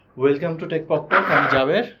Welcome to take podcast. আমি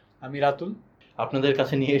জাবের, আমি রাতুল। আপনাদের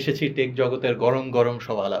কাছে নিয়ে এসেছি টেক জগতের গরম গরম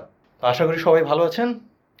সব আলাপ। তো আশা করি সবাই ভালো আছেন।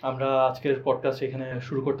 আমরা আজকের পডকাস্ট এখানে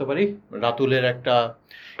শুরু করতে পারি। রাতুলের একটা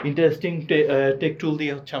ইন্টারেস্টিং টেক টুল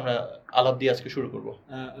দিয়ে আমরা আলাপ দিয়ে আজকে শুরু করব।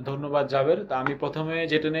 ধন্যবাদ জাবের। তা আমি প্রথমে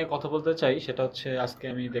যেটা নিয়ে কথা বলতে চাই সেটা হচ্ছে, আজকে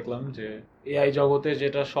আমি দেখলাম যে এআই জগতে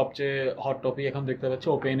যেটা সবচেয়ে হট টপিক এখন দেখতে পাচ্ছি,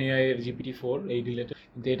 ওপেন এআই এর GPT-4 এই রিলেটেড।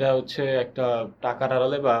 কিন্তু এটা হচ্ছে একটা টাকার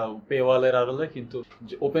আড়ালে বা পেওয়ালের আড়ালে, কিন্তু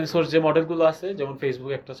ওপেন সোর্স যে মডেলগুলো আছে, যেমন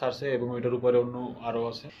ফেসবুক একটা ছাড়ছে এবং ওইটার উপরে অন্য আরও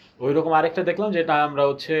আছে, ওই রকম আরেকটা দেখলাম যেটা আমরা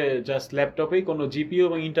হচ্ছে জাস্ট ল্যাপটপেই কোনো জিপিইউ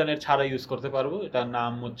এবং ইন্টারনেট ছাড়া ইউজ করতে পারবো। এটার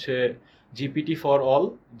নাম হচ্ছে GPT-4 All,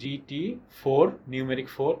 GT4 numeric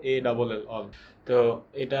 4 ALL all. তো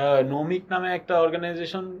এটা নোমিক নামে একটা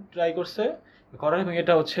অর্গানাইজেশন ট্রাই করছে করার, এবং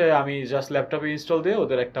এটা হচ্ছে আমি জাস্ট ল্যাপটপে ইনস্টল দিয়ে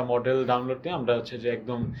ওদের একটা মডেল ডাউনলোড দিয়ে আমরা হচ্ছে যে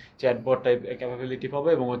একদম চ্যাটবট টাইপ ক্যাপাবিলিটি পাবো,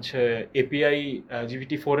 এবং হচ্ছে এপিআই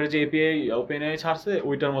GPT-4 এর যে এপিআই ওপেন এআই ছাড়ছে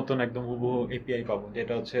ওইটার মতন একদম হুবহু এপিআই পাবো,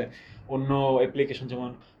 যেটা হচ্ছে অন্য অ্যাপ্লিকেশন যেমন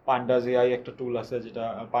পান্ডাজ এআই একটা টুল আছে যেটা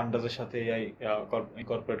পান্ডাজের সাথে এআই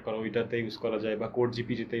ইনকর্পোরেট করা, ওইটাতে ইউজ করা যায়, বা কোড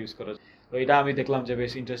জিপিটিতে ইউজ করা যায়। তো এটা আমি দেখলাম যে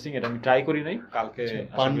বেশ ইন্টারেস্টিং। এটা আমি ট্রাই করি নাই, কালকে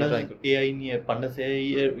পান্ডাস এআই নিয়ে, পান্ডাস এআই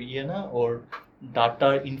এর না ওর ডাটা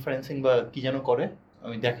ইনফারেন্সিং বা কি যেন করে,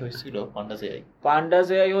 আমি দেখা হয়েছিল পান্ডাস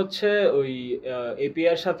এআই হচ্ছে ওই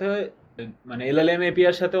এপিআই এর সাথে, মানে এলএলএম এপিআই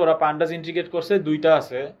এর সাথে ওরা পান্ডাস ইন্টিগ্রেট করছে। দুইটা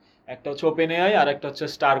আছে, একটা হচ্ছে ওপেন এআই আর একটা হচ্ছে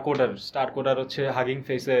স্টার কোডার হচ্ছে হাগিং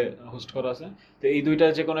ফেসে হোস্ট করা আছে। তো এই দুইটা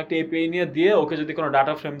যে কোনো একটা এপিআই নিয়ে দিয়ে ওকে যদি কোনো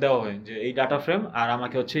ডাটা ফ্রেম দেওয়া হয় যে এই ডাটা ফ্রেম আর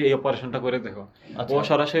আমাকে হচ্ছে এই অপারেশনটা করে দেখো, ও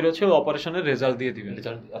সরাসরি হচ্ছে অপারেশনের রেজাল্ট দিয়ে দিবে।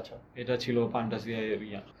 আচ্ছা, এটা ছিল পান্ডাস এআই এর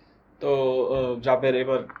ইয়া। তো জাবের,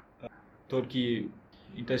 এবার তোর কি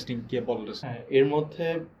ইন্টারেস্টিং কে বলতেছে? এর মধ্যে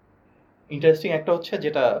ইন্টারেস্টিং একটা হচ্ছে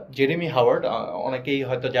যেটা জেরেমি হাওয়ার্ড, অনেকেই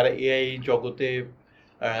হয়তো যারা এআই জগতে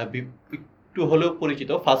একটু হলেও পরিচিত,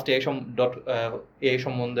 ফার্স্ট এআই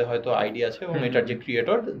সম্বন্ধে হয়তো আইডিয়া আছে, এবং এটার যে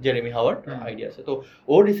ক্রিয়েটর জেরেমি হাওয়ার্ড আইডিয়া আছে। তো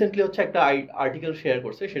ও রিসেন্টলি হচ্ছে একটা আর্টিকেল শেয়ার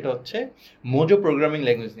করছে, সেটা হচ্ছে মোজো প্রোগ্রামিং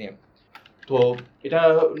ল্যাঙ্গুয়েজ নিয়ে। তো এটা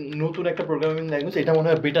নতুন একটা প্রোগ্রামিং ল্যাঙ্গুয়েজ, এটা মনে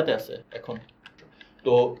হয় বেটাতে আছে এখন।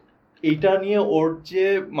 তো এইটা নিয়ে ওর যে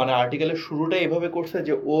মানে আর্টিকেলের শুরুটা এভাবে করছে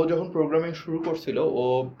যে ও যখন প্রোগ্রামিং শুরু করছিল, ও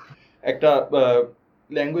একটা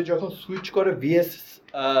ল্যাঙ্গুয়েজ যখন সুইচ করে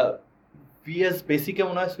ভিএস বেসিকে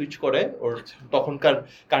মনে হয় সুইচ করে ওর তখনকার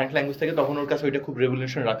কারেন্ট ল্যাঙ্গুয়েজ থেকে, তখন ওর কাছে ওইটা খুব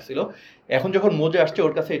রেভলিউশন রাখছিল। এখন যখন মোজো আসছে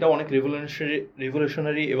ওর কাছে এটা অনেক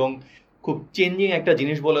রেভলিউশনারি এবং খুব চেঞ্জিং একটা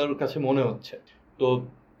জিনিস বলে ওর কাছে মনে হচ্ছে। তো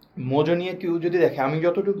মোজো নিয়ে কেউ যদি দেখে, আমি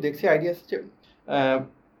যতটুকু দেখছি আইডিয়া আছে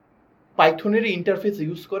পাইথনের ইন্টারফেস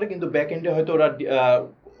ইউজ করে, কিন্তু ব্যাক এন্ডে হয়তো ওরা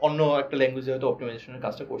অন্য একটা ল্যাঙ্গুয়েজে হয়তো অপটিমাইজেশনের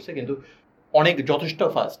কাজটা করছে, কিন্তু অনেক যথেষ্ট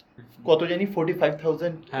ফাস্ট। কত জানি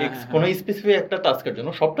 45,000 কোনো স্পেসিফিক একটা টাস্কের জন্য,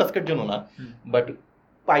 সব টাস্কের জন্য না, বাট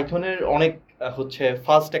পাইথনের অনেক হচ্ছে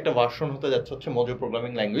ফাস্ট একটা ভার্সন হতে যাচ্ছে হচ্ছে মোজো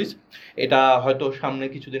প্রোগ্রামিং ল্যাঙ্গুয়েজ। এটা হয়তো সামনে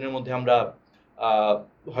কিছুদিনের মধ্যে আমরা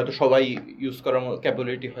হয়তো সবাই ইউজ করার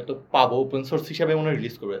ক্যাপাবিলিটি হয়তো পাবো, ওপেন সোর্স হিসাবে মনে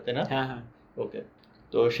রিলিজ করবে, তাই না? ওকে,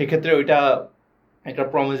 তো সেক্ষেত্রে ওইটা একটা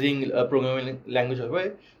প্রমিজিং প্রোগ্রামিং ল্যাঙ্গুয়েজ হবে।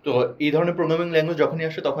 তো এই ধরনের প্রোগ্রামিং ল্যাঙ্গুয়েজ যখনই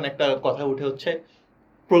আসে তখন একটা কথা উঠে হচ্ছে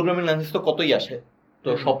প্রোগ্রামিং ল্যাঙ্গুয়েজ তো কতই আসে, তো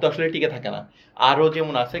সব তো আসলে টিকে থাকে না। আরও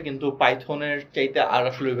যেমন আছে, কিন্তু পাইথনের চাইতে আর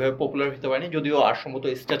আসলে ওইভাবে পপুলার হতে পারেনি, যদিও আর সম্ভবত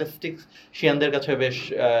স্ট্যাটিস্টিক্স শিয়ানদের কাছে বেশ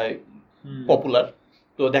পপুলার।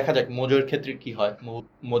 তো দেখা যাক মোজোর ক্ষেত্রে কি হয়,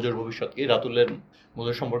 মোজোর ভবিষ্যৎ কি। রাতুলের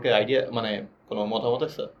মোজোর সম্পর্কে আইডিয়া মানে কোনো মতামত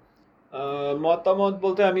আছে? মতামত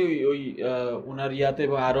বলতে আমি ওই ওনার ইয়াতে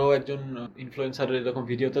এবং আরও একজন ইনফ্লুয়েন্সারের এরকম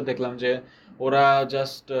ভিডিওতে দেখলাম যে ওরা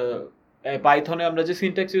জাস্ট পাইথনে আমরা যে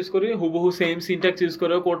সিনট্যাক্স ইউজ করি হুবহু সেম সিনট্যাক্স ইউজ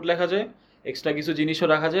করেও কোড লেখা যায়, এক্সট্রা কিছু জিনিসও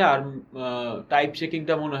রাখা যায়, আর টাইপ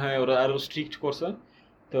চেকিংটা মনে হয় ওরা আরও স্ট্রিক্ট করছে।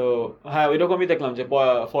 তো হ্যাঁ, ওই রকমই দেখলাম যে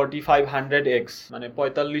 4500x মানে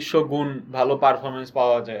 4500 গুণ ভালো পারফরমেন্স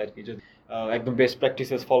পাওয়া যায় আর কি, যদি একদম বেস্ট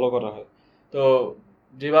প্র্যাকটিসেস ফলো করা হয়। তো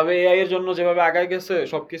যেভাবে এআই এর জন্য যেভাবে আগায় গেছে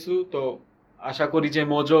সবকিছু, তো আশা করি যে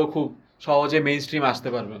মোজো খুব সহজে মেইন স্ট্রিম আসতে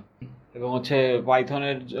পারবে, এবং হচ্ছে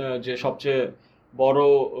পাইথনের যে সবচেয়ে বড়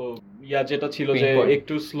ইয়া যেটা ছিল যে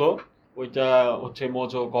একটু স্লো, ওইটা হচ্ছে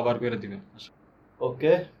মোজো কভার করে দিবে।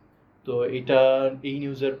 ওকে, তো এই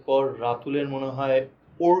নিউজের পর রাতুলের মনে হয়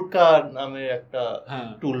ওরকা নামের একটা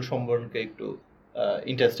টুল সম্পর্কে একটু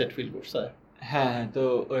ইন্টারেস্টেড ফিল করছে। হ্যাঁ, তো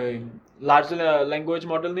ওই লার্জ ল্যাঙ্গুয়েজ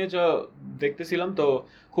মডেল নিয়ে যা দেখতেছিলাম, তো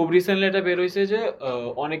খুব রিসেন্টলি এটা বের হয়েছে যে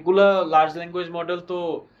অনেকগুলা লার্জ ল্যাঙ্গুয়েজ মডেল তো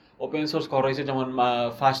ওপেন সোর্স করা হয়েছে, যেমন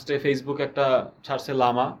ফার্স্টে ফেসবুক একটা ছাড়ছে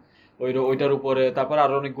লামা, ওইটার উপরে, তারপর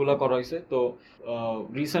আরো অনেকগুলো করা হয়েছে। তো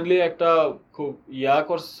রিসেন্টলি একটা খুব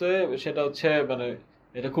করছে, সেটা হচ্ছে মানে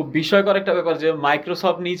এটা খুব বিস্ময়কর একটা ব্যাপার যে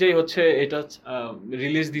মাইক্রোসফট নিজেই হচ্ছে এটা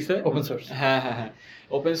রিলিজ দিছে ওপেন সোর্স। হ্যাঁ,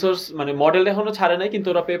 ওপেন সোর্স মানে মডেলটা এখনো ছাড়ে নাই, কিন্তু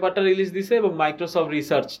ওরা পেপারটা রিলিজ দিছে এবং মাইক্রোসফট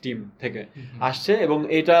রিসার্চ টিম থেকে আসছে, এবং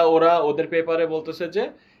এটা ওরা ওদের পেপারে বলতেছে যে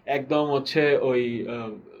একদম হচ্ছে ওই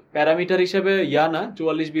প্যারামিটার হিসেবে না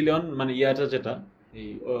 44 বিলিয়ন মানে ইয়াটা যেটা এই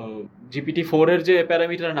GPT-4 এর যে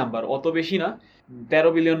প্যারামিটার নাম্বার অত বেশি না,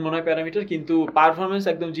 13 বিলিয়ন মনে হয় প্যারামিটার, কিন্তু পারফরমেন্স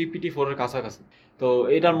একদম GPT-4 এর কাছাকাছি। তো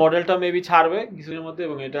এটার মডেলটা মেবি ছাড়বে কিছুদিনের মধ্যে,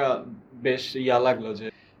 এবং এটা বেশ লাগলো যে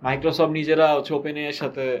মাইক্রোসফট নিজেরা হচ্ছে ওপেন এর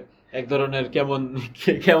সাথে এক ধরনের কেমন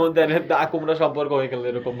আকুমরা সম্পর্ক হয়ে গেল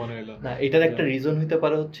এরকম মনে হলো। না, এটার একটা রিজন হতে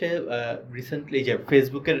পারে হচ্ছে রিসেন্টলি যে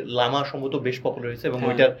ফেসবুকের লামা সম্ভবত বেশ পপুলার হয়েছে, এবং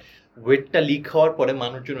ওইটার ওয়েটটা লিক হওয়ার পরে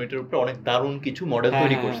মানুষজন ওইটার উপরে অনেক দারুণ কিছু মডেল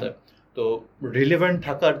তৈরি করছে। তো রিলেভেন্ট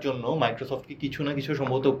থাকার জন্য মাইক্রোসফটকে কিছু না কিছু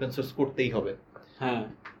সম্ভবত ওপেন সোর্স করতেই হবে,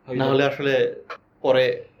 না হলে আসলে পরে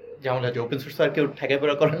যেমন আছে ওপেন সোর্স আর কেউ ঠেকাই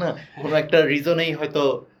পড়া করে না, কোনো একটা রিজনেই হয়তো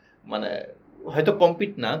মানে হয়তো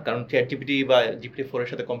কম্পিট না, কারণ ChatGPT বা GPT-4 এর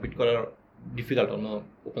সাথে কম্পিট করা ডিফিকাল্ট অন্য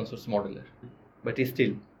ওপেন সোর্স মডেলের, বাট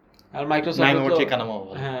স্টিল আর মাইক্রোসফট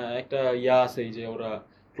একটা আছে যে ওরা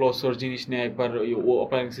ক্লোজ সোর্স জিনিস নিয়ে একবার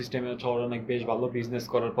অপারেটিং সিস্টেমে ওরা অনেক বেশ ভালো বিজনেস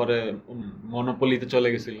করার পরে মনোপলিতে চলে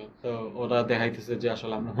গেছিল, তো ওরা দেখাইতেছে যে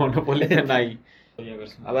আসলে আমরা মনোপলিতে নাই।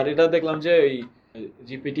 আবার এটা দেখলাম যে ওই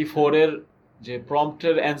GPT-4 এর যে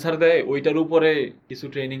প্রম্পটের অ্যান্সার দেয় ওইটার উপরে কিছু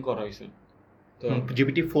ট্রেনিং করা হয়েছে, তো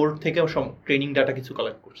GPT-4 থেকে ট্রেনিং ডাটা কিছু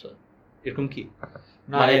কালেক্ট করছে এরকম কি?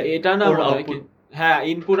 না এটা না, হ্যাঁ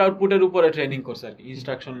ইনপুট আউটপুটের উপরে ট্রেনিং করছে আর কি,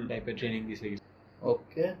 ইনস্ট্রাকশন টাইপের ট্রেনিং দিছে।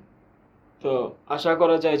 ওকে, তো আশা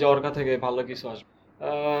করা যায় যে ওর কাছ থেকে ভালো কিছু আসবে।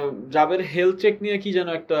 জাবের হেলথ চেক নিয়ে কি যেন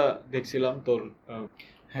একটা দেখছিলাম তোর,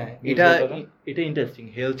 হ্যাঁ এটা ইন্টারেস্টিং।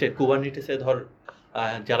 হেলথ চেক কুবারনেটিসে ধর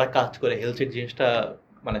যারা কাজ করে হেলথ চেক জিনিসটা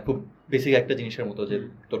মানে খুব বেসিক একটা জিনিসের মতো, যে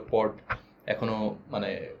তোর পড এখনো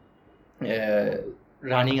মানে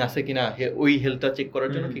রানিং আছে কিনা ওই হেলথটা চেক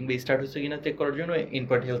করার জন্য, কিংবা স্টার্ট হচ্ছে কিনা চেক করার জন্য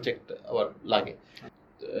ইনপার্ট হেলথ চেক আবার লাগে।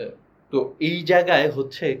 তো এই জায়গায়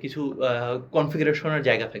হচ্ছে কিছু কনফিগারেশনের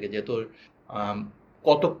জায়গা থাকে, যে তোর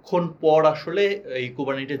কতক্ষণ পর আসলে এই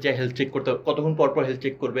কুবারনেটিস যে হেলথ চেক করতে কতক্ষণ পর পর হেলথ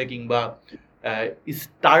চেক করবে, কিংবা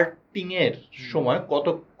স্টার্টিং এর সময়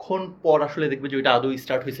কতক্ষণ পর আসলে দেখবে যে ওইটা আদৌ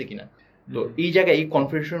স্টার্ট হয়েছে কিনা। তো এই জায়গায় এই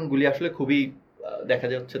কনফিগারেশনগুলি আসলে খুবই দেখা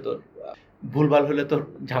যাচ্ছে তোর ভুলভাল হলে তোর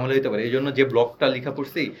ঝামেলা হতে পারে। এই জন্য যে ব্লগটা লেখা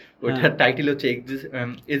পড়ছি ওইটার টাইটেল হচ্ছে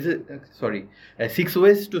 6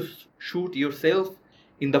 ways to shoot yourself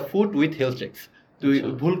in the foot with health checks। তুই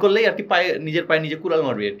ভুল করলেই আর কি নিজের পায়ে নিজে কুড়াল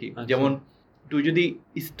মারবি আর কি। যেমন তুই যদি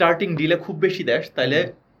স্টার্টিং ডিলে খুব বেশি দেস, তাহলে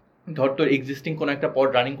ধর তোর এক্সিস্টিং কোনো একটা পড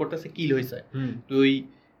রানিং করতেছে, কিল হয়েছে, তুই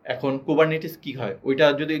এখন কুবারনেটিস কি হয় ওইটা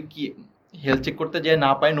যদি কি হেলথ চেক করতে যায়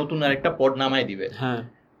না পায়, নতুন আরেকটা পড নামায় দিবে।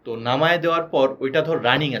 তো নামায় দেওয়ার পর ওইটা ধর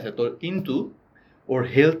রানিং আছে তোর, কিন্তু ওর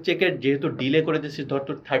হেলথ চেকের যেহেতু ডিলে করে দিচ্ছিস ধর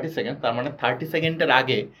তোর 30 সেকেন্ড, তার মানে 30 সেকেন্ডের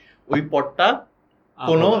আগে ওই পডটা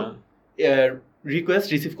কোনো রিকোয়েস্ট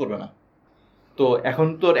রিসিভ করবে না। তো এখন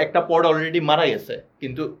তোর একটা পড অলরেডি মারা গেছে,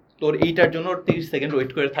 কিন্তু তোর এইটার জন্য 30 সেকেন্ড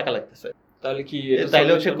ওয়েট করে থাকা লাগতেছে। তাহলে কি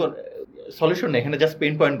তাইলে হচ্ছে সলিউশন নেই, এখানে জাস্ট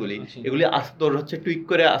পেইন পয়েন্টগুলি এগুলি তোর হচ্ছে টুইক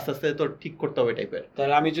করে আস্তে আস্তে তোর ঠিক করতে হবে টাইপের।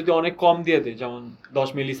 তাহলে আমি যদি অনেক কম দিয়ে দিই, যেমন 10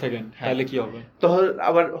 মিলি সেকেন্ড, তাহলে কি হবে? তখন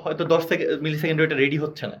আবার হয়তো 10 মিলি সেকেন্ড ওইটা রেডি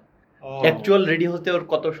হচ্ছে না, অ্যাকচুয়াল রেডি হতে ওর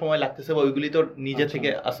কত সময় লাগতেছে বা ওইগুলি তোর নিজে থেকে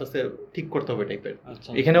আস্তে আস্তে ঠিক করতে হবে টাইপের।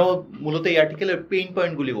 এখানেও মূলত এই আর্টিকেলের পেইন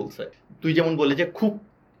পয়েন্টগুলি বলছে। তুই যেমন বলে যে খুব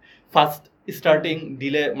ফাস্ট স্টার্টিং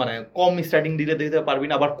দিলে মানে কম স্টার্টিং দিলে দিতে পারবি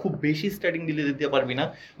না, আবার খুব বেশি স্টার্টিং দিলে দিতে পারবি না,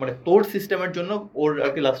 মানে তোর সিস্টেমের জন্য ওর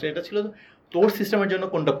আর কি লাস্টে এটা ছিল তোর সিস্টেমের জন্য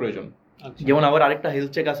কোনটা প্রয়োজন। যেমন আবার আরেকটা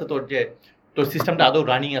হেলথ চেক আছে তোর, যে তোর সিস্টেমটা আদৌ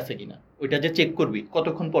রানিং আছে কিনা ওইটা যে চেক করবি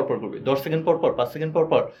কতক্ষণ পর পর করবি, 10 সেকেন্ড পর পর, 5 সেকেন্ড পর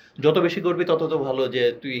পর, যত বেশি করবি তত তো ভালো, যে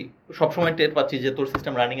তুই সবসময় টের পাচ্ছিস যে তোর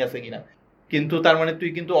সিস্টেম রানিং আছে কিনা। কিন্তু তার মানে তুই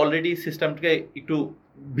কিন্তু অলরেডি সিস্টেমটাকে একটু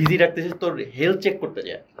বিজি রাখতেছিস তোর হেলথ চেক করতে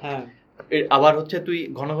যায়। আবার হচ্ছে তুই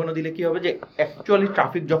ঘন ঘন দিলে কি হবে, যে অ্যাকচুয়ালি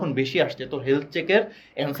ট্রাফিক যখন বেশি আসছে তোর হেলথ চেকের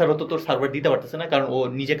অ্যান্সার হতো তোর সার্ভার দিতে পারতেছে না, কারণ ও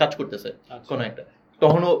নিজে কাজ করতেছে কোনো একটা।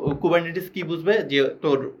 তখন ও কুবারনেটিস কি বুঝবে যে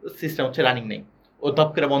তোর সিস্টেম হচ্ছে রানিং নেই, ও ধপ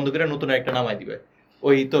করে বন্ধ করে নতুন একটা নামাই দিবে।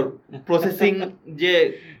 ওই তোর প্রসেসিং যে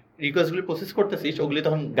রিকোয়েস্টগুলি প্রসেস করতেছিস ওগুলি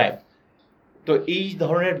তখন গায়েব। তো এই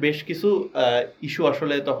ধরনের বেশ কিছু ইস্যু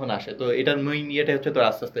আসলে তখন আসে। তো এটার মেইন ইয়েটা হচ্ছে তোর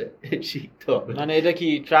আস্তে আস্তে শিখতে হবে। মানে এটা কি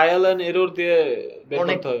ট্রায়াল এন্ড এরর দিয়ে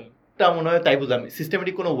অনেকটা মনে হয় তাই বুঝলাম,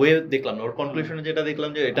 সিস্টেমেটিক কোনো ওয়ে দেখলাম না। ওর কনক্লুশনে যেটা দেখলাম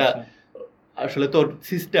যে এটা আসলে তোর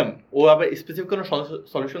সিস্টেম, ও আবার স্পেসিফিক কোনো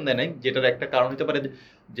সলিউশন দেয় নাই, যেটার একটা কারণ হতে পারে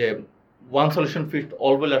যে ওয়ান সলিউশন ফিট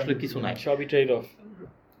অল বলে আসলে কিছু নাই, সবই ট্রেড অফ।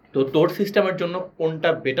 তো তোর সিস্টেমের জন্য কোনটা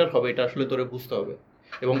বেটার হবে এটা আসলে তোরে বুঝতে হবে।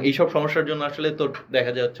 এবং এইসব সমস্যার জন্য আসলে তোর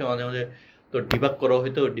দেখা যাচ্ছে মাঝে মাঝে তোর ডিবাগ করা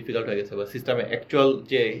হয়তো ডিফিকাল্ট হয়ে গেছে, বা সিস্টেমে অ্যাকচুয়াল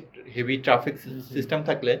যে হেভি ট্রাফিক সিস্টেম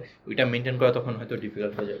থাকলে ওইটা মেনটেন করা তখন হয়তো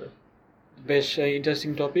ডিফিকাল্ট হয়ে যাবে। বেশ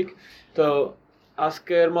ইন্টারেস্টিং টপিক। তো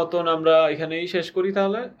আজকের মতন আমরা এখানেই শেষ করি,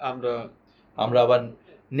 তাহলে আমরা আবার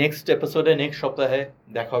নেক্সট এপিসোডে নেক্সট সপ্তাহে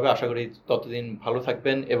দেখা হবে। আশা করি ততদিন ভালো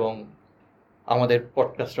থাকবেন এবং আমাদের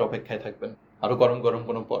পডকাস্টের অপেক্ষায় থাকবেন। আরো গরম গরম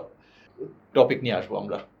কোনো টপিক নিয়ে আসবো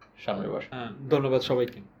আমরা সামনের বার। ধন্যবাদ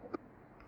সবাইকে।